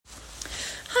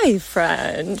Hi,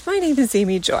 friend. My name is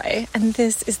Amy Joy, and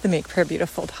this is the Make Prayer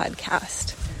Beautiful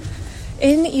podcast.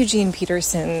 In Eugene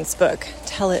Peterson's book,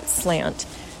 Tell It Slant,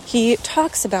 he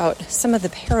talks about some of the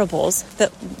parables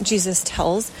that Jesus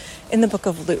tells in the book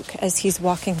of Luke as he's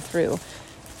walking through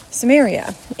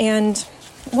Samaria. And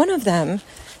one of them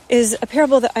is a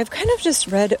parable that I've kind of just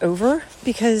read over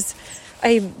because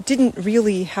I didn't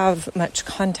really have much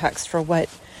context for what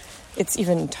it's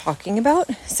even talking about.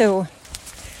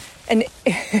 And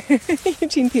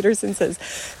Eugene Peterson says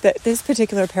that this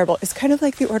particular parable is kind of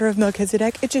like the order of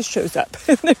Melchizedek. It just shows up.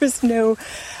 There's no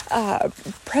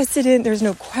precedent. There's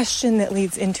no question that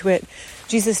leads into it.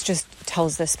 Jesus just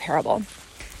tells this parable.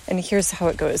 And here's how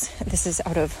it goes. This is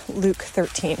out of Luke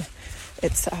 13.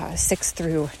 It's 6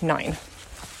 through 9.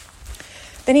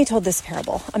 Then he told this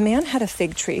parable. A man had a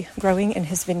fig tree growing in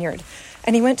his vineyard,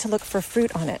 and he went to look for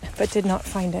fruit on it, but did not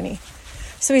find any.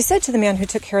 So he said to the man who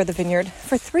took care of the vineyard,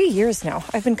 "For 3 years now,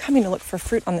 I've been coming to look for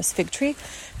fruit on this fig tree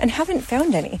and haven't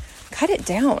found any. Cut it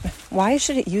down. Why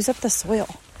should it use up the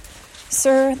soil?"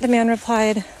 "Sir," the man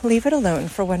replied, "leave it alone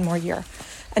for 1 more year,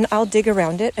 and I'll dig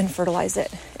around it and fertilize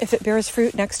it. If it bears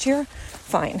fruit next year,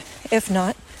 fine. If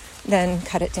not, then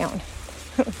cut it down."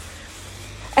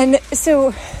 And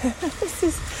so this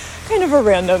is kind of a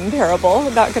random parable.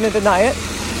 I'm not going to deny it.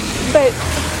 But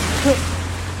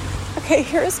okay,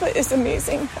 here's what is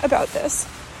amazing about this.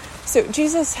 So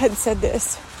Jesus had said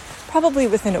this probably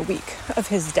within a week of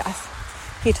his death.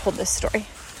 He told this story.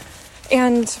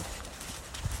 And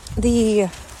the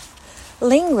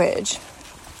language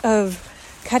of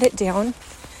cut it down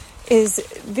is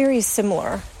very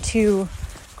similar to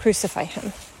crucify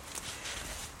him.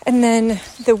 And then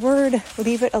the word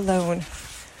leave it alone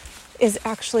is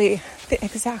actually the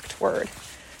exact word,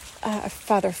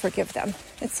 Father, forgive them.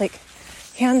 It's like,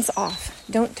 hands off,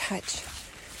 don't touch,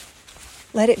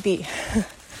 let it be.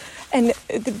 And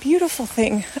the beautiful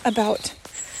thing about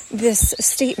this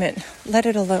statement, let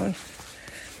it alone,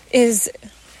 is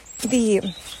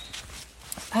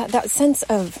that sense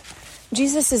of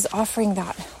Jesus is offering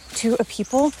that to a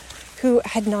people who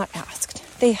had not asked.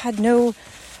 They had no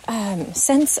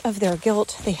sense of their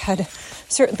guilt. They had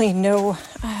certainly no,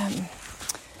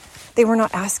 they were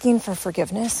not asking for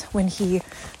forgiveness when he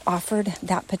offered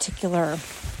that particular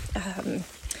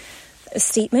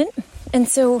statement. And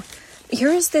so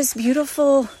here's this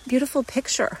beautiful, beautiful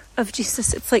picture of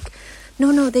Jesus. It's like,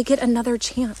 no, they get another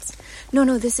chance.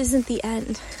 No, this isn't the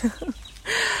end.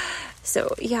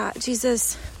 So yeah,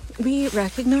 Jesus, we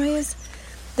recognize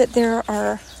that there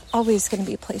are always going to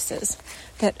be places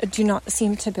that do not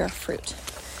seem to bear fruit.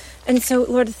 And so,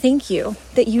 Lord, thank you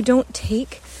that you don't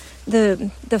take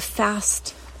the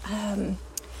fast.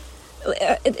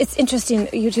 It's interesting.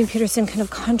 Eugene Peterson kind of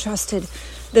contrasted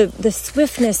the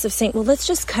swiftness of saying, well, let's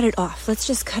just cut it off. Let's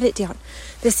just cut it down.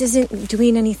 This isn't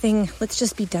doing anything. Let's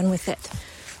just be done with it.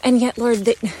 And yet, Lord,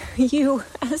 that you,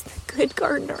 as the good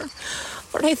gardener,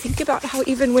 Lord, I think about how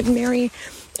even when Mary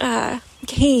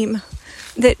came,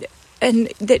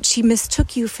 that she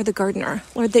mistook you for the gardener.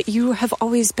 Lord, that you have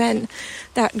always been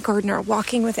that gardener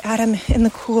walking with Adam in the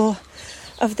cool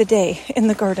of the day in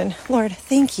the garden. Lord,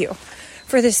 thank you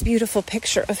for this beautiful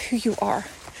picture of who you are,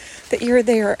 that you're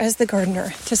there as the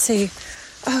gardener to say,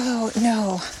 oh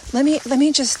no, let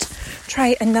me just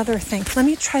try another thing. Let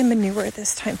me try manure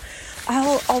this time.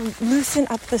 I'll loosen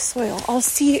up the soil. I'll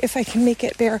see if I can make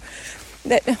it bear.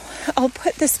 That I'll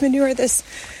put this manure, this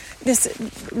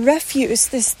refuse,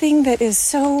 this thing that is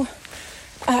so,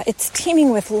 it's teeming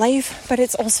with life, but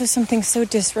it's also something so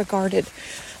disregarded.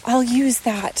 I'll use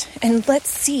that, and let's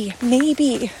see,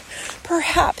 maybe,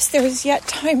 perhaps there is yet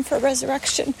time for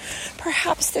resurrection.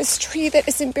 Perhaps this tree that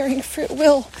isn't bearing fruit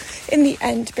will, in the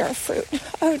end, bear fruit.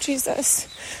 Oh, Jesus,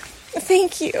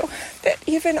 thank you that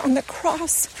even on the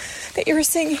cross, that you're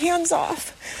saying, hands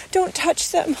off, don't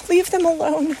touch them, leave them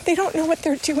alone. They don't know what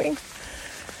they're doing.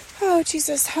 Oh,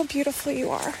 Jesus, how beautiful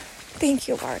you are. Thank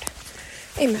you, Lord.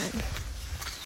 Amen.